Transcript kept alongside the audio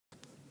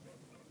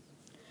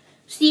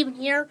Steven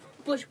here,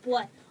 Bush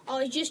Boy.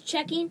 I was just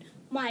checking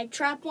my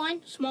trap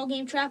line, small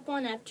game trap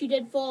line. I have 2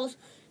 deadfalls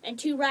and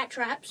 2 rat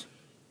traps.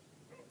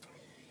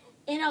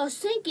 And I was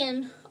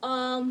thinking,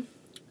 what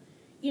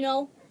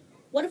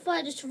if I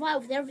had to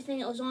survive with everything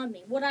that was on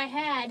me? What I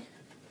had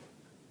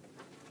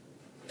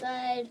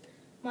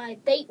my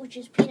bait, which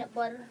is peanut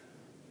butter,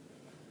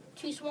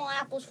 2 small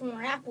apples from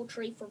our apple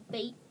tree for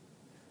bait,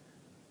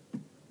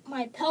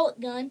 my pellet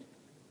gun,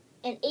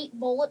 and 8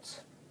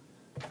 bullets,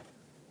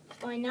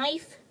 my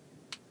knife,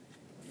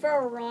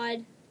 ferro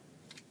rod,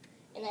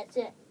 and that's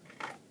it.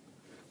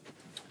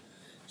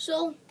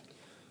 So,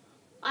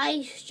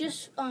 I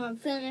just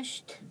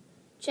finished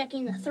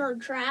checking the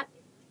 3rd trap.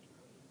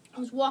 I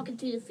was walking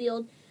through the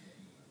field,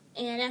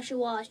 and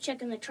actually while I was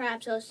checking the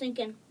traps, I was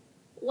thinking,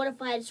 what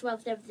if I had to survive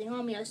with everything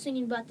on me? I was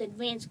thinking about the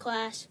advanced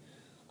class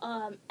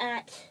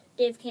at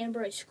Dave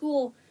Canterbury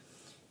School,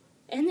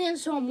 and then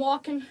so I'm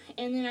walking,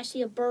 and then I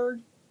see a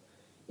bird.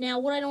 Now,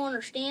 what I don't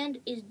understand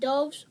is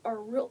doves are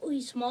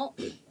really small,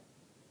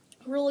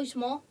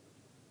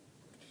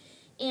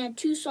 and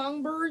 2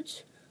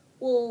 songbirds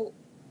will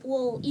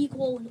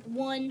equal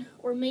 1,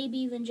 or maybe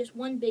even just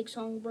 1 big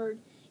songbird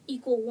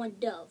equal 1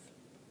 dove.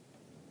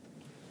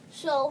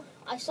 So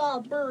I saw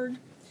a bird,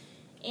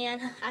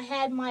 and I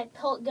had my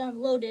pellet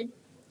gun loaded.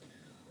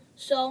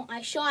 So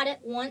I shot it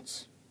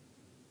once,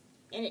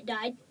 and it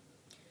died.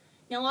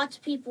 Now lots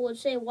of people would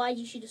say, why did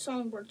you shoot a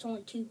songbird? It's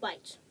only 2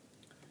 bites.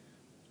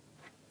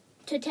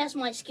 To test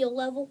my skill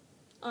level,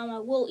 I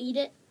will eat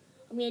it.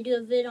 I'm going to do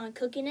a vid on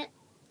cooking it.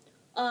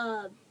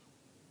 I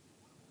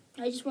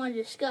just wanted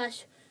to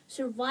discuss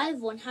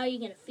survival and how you're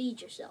going to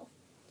feed yourself.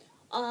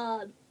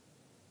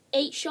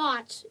 8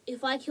 shots,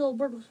 if I kill a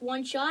bird with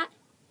 1 shot,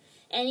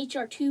 and each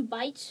are 2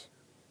 bites,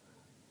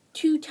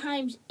 2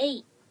 times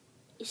 8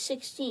 is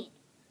 16.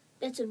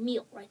 That's a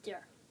meal right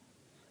there.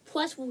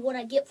 Plus with what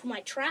I get for my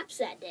traps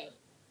that day.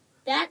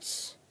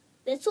 That's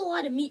a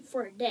lot of meat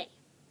for a day.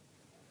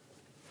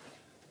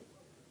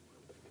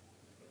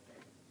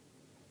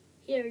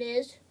 Here it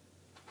is.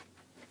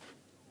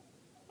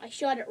 I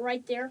shot it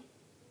right there.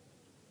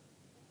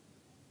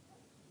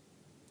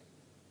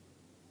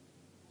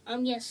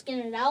 I'm going to skin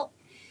it out.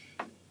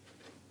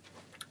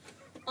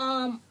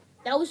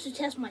 That was to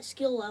test my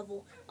skill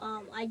level.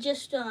 I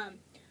just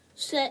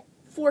set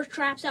 4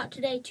 traps out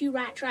today, 2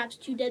 rat traps,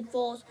 2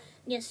 deadfalls.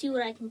 I'm going to see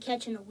what I can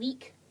catch in a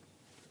week.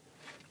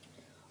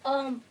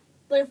 But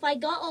if I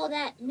got all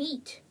that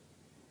meat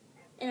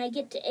and I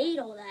get to eat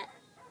all that,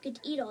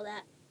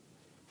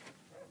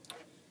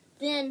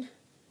 then,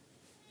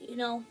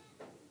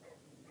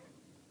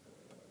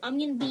 I'm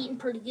going to be eating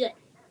pretty good.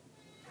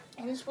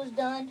 And this was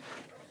done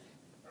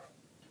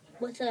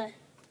with a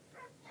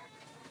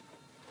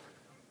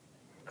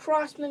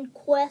Crosman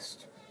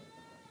Quest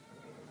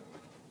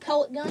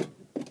pellet gun,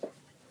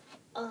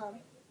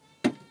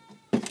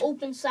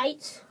 open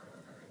sights,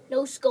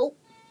 no scope.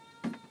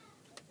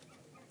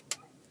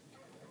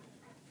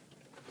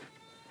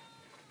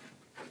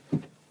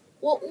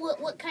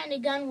 What kind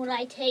of gun would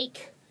I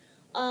take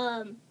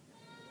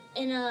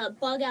in a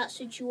bug out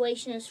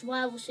situation, a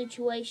survival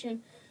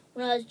situation,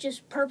 when I was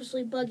just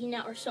purposely bugging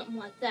out or something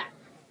like that?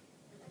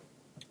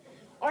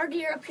 Our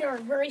deer up here are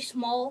very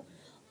small,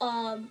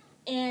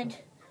 and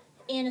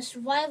in a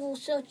survival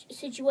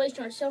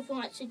situation or a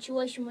self-reliant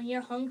situation when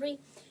you're hungry,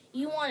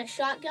 you want a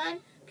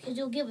shotgun because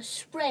you'll give a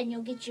spread and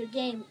you'll get your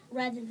game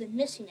rather than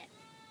missing it.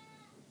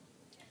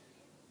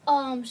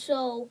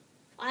 So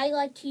I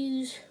like to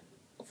use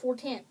a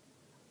 410.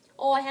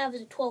 All I have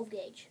is a 12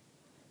 gauge.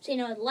 So,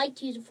 I'd like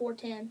to use a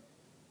 410,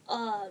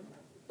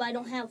 but I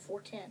don't have a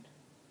 410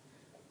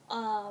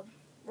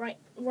 right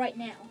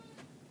now.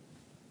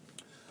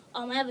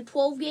 I have a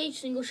 12 gauge,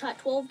 single shot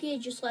 12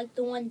 gauge, just like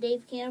the one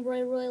Dave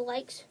Canterbury really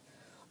likes.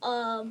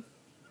 The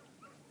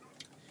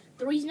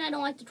reason I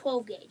don't like the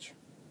 12 gauge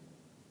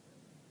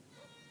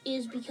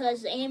is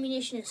because the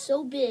ammunition is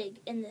so big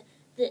and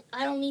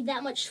I don't need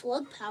that much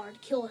slug power to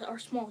kill our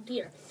small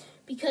deer.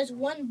 Because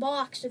 1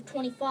 box of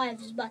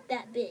 25 is about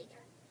that big.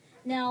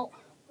 Now,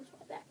 where's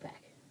my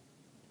backpack?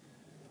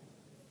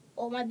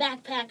 Oh, my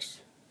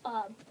backpack's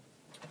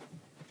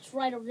it's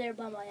right over there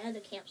by my other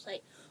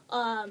campsite.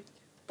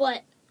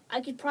 But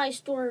I could probably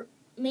store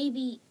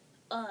maybe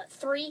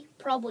 3,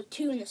 probably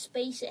 2 in the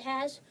space it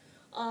has.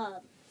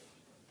 And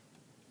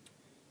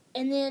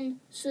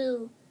then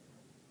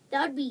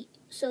that would be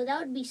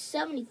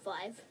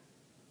 75.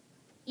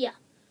 Yeah,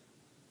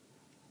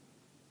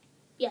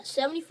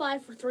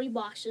 75 for 3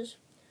 boxes.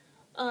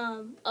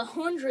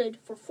 100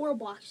 for 4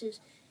 boxes,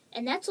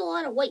 and that's a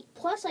lot of weight.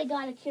 Plus, I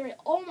gotta carry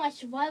all my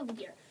survival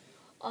gear,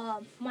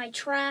 my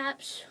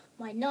traps,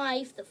 my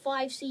knife, the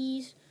 5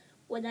 C's.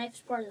 Well, knife is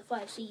part of the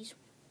 5 C's.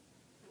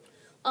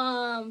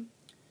 I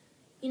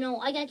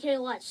gotta carry a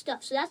lot of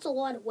stuff, so that's a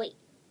lot of weight.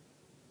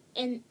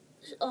 And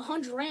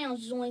 100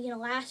 rounds is only gonna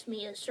last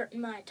me a certain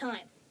amount of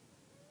time.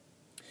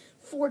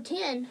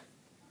 410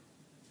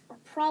 are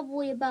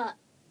probably about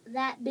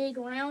that big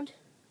round,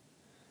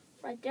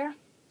 right there.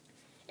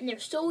 And they're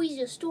so easy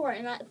to store,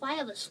 and if I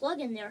have a slug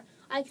in there,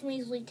 I can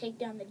easily take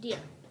down the deer.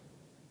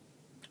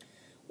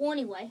 Well,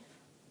 anyway,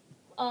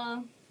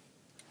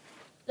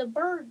 the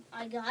bird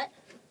I got,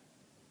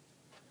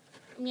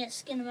 I'm going to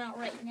skin him out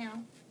right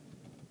now.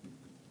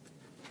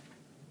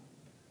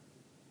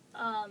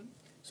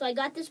 So I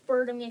got this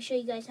bird. I'm going to show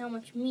you guys how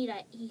much meat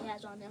he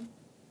has on him.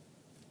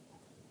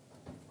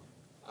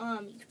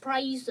 You could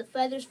probably use the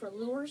feathers for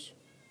lures.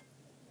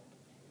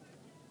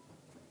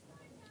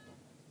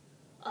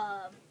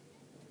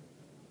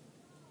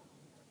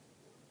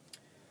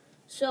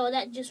 So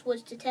that just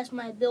was to test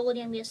my ability.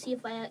 I'm going to see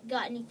if I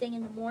got anything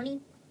in the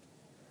morning.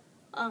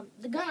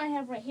 The gun I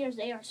have right here is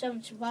the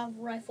AR-7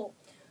 survival rifle.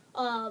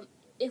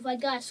 If I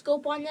got a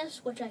scope on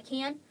this, which I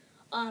can,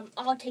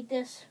 I'll take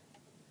this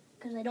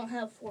because I don't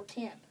have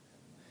 410.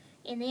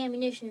 And the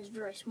ammunition is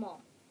very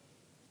small.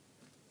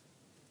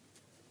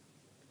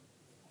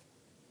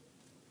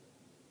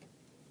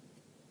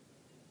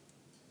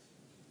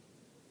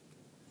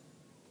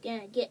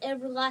 Gonna get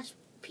every last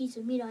piece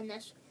of meat on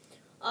this.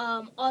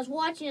 I was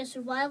watching a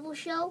survival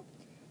show,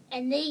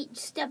 and they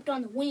stepped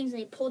on the wings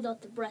and they pulled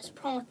out the breast. The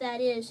problem with that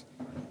is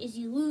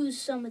you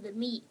lose some of the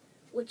meat,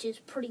 which is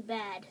pretty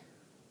bad.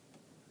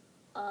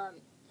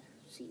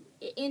 See,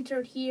 it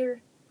entered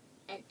here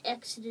and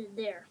exited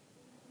there.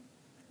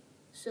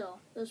 So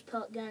those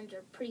pellet guns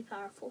are pretty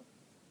powerful.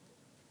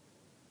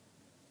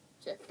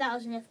 It's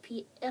 1,000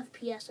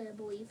 FPS, I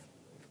believe.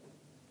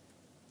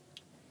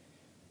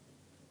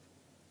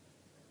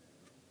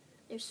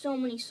 There's so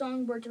many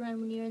songbirds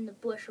around when you're in the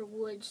bush or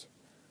woods.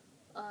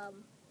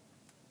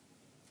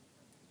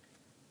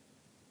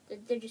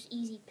 They're just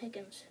easy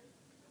pickings.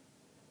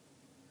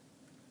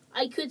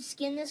 I could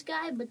skin this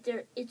guy, but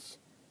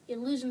you're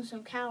losing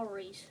some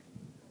calories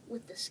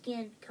with the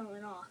skin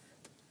coming off.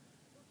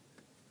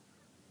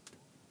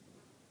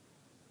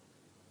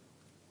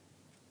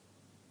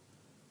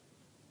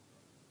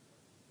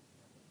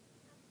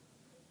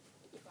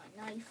 Get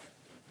my knife.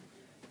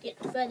 Get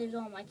the feathers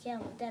on my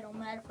camera, but that don't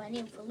matter if I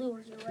need them for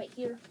lures. They're right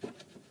here.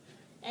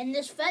 And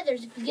this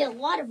feathers, if you get a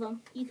lot of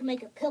them, you can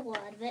make a pillow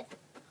out of it,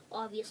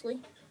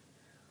 obviously.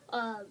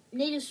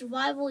 Native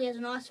Survival, he has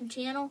an awesome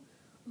channel.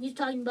 He's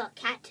talking about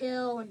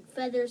cattail and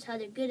feathers, how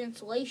they're good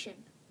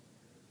insulation.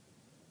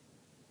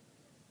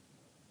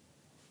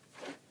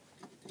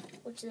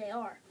 Which they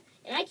are.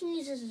 And I can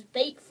use this as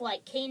bait for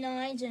like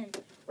canines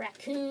and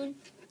raccoon.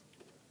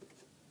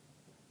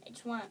 I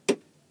just want to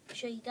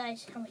show you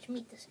guys how much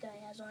meat this guy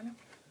has on him.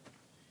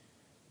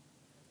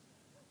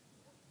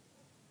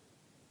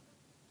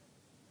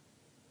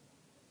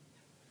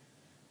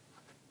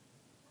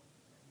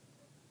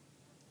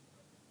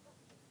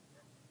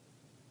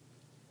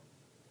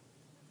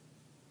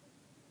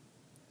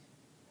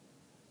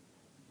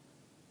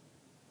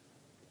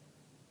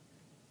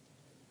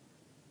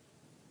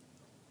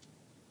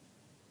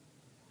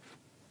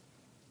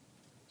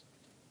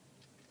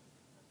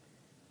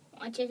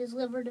 I check his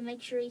liver to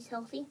make sure he's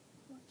healthy.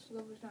 His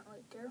liver's not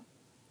right there.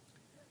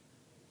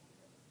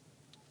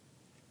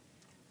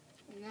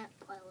 And that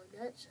pile of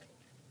guts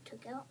I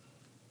took out.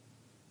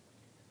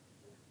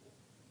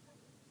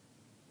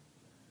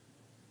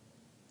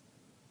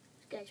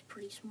 This guy's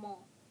pretty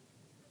small.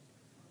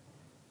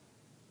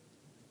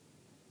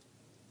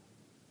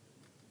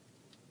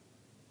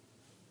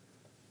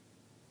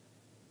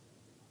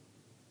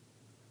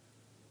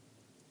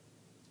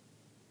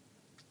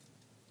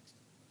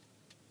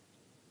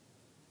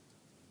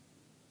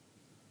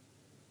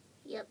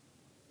 Yep,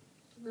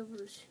 the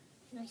liver's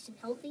nice and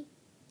healthy.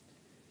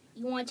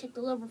 You want to check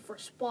the liver for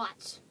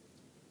spots.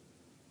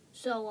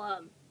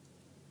 So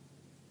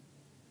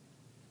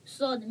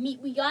the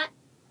meat we got,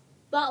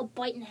 about a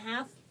bite and a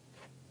half.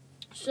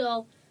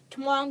 So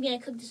tomorrow I'm going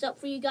to cook this up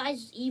for you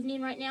guys. It's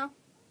evening right now.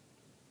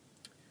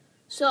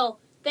 So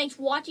thanks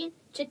for watching.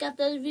 Check out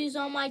the other videos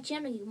on my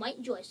channel. You might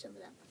enjoy some of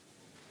them.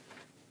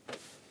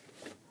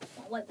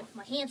 I'll wipe off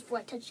my hands before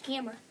I touch the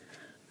camera.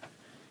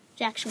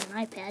 It's actually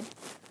an iPad.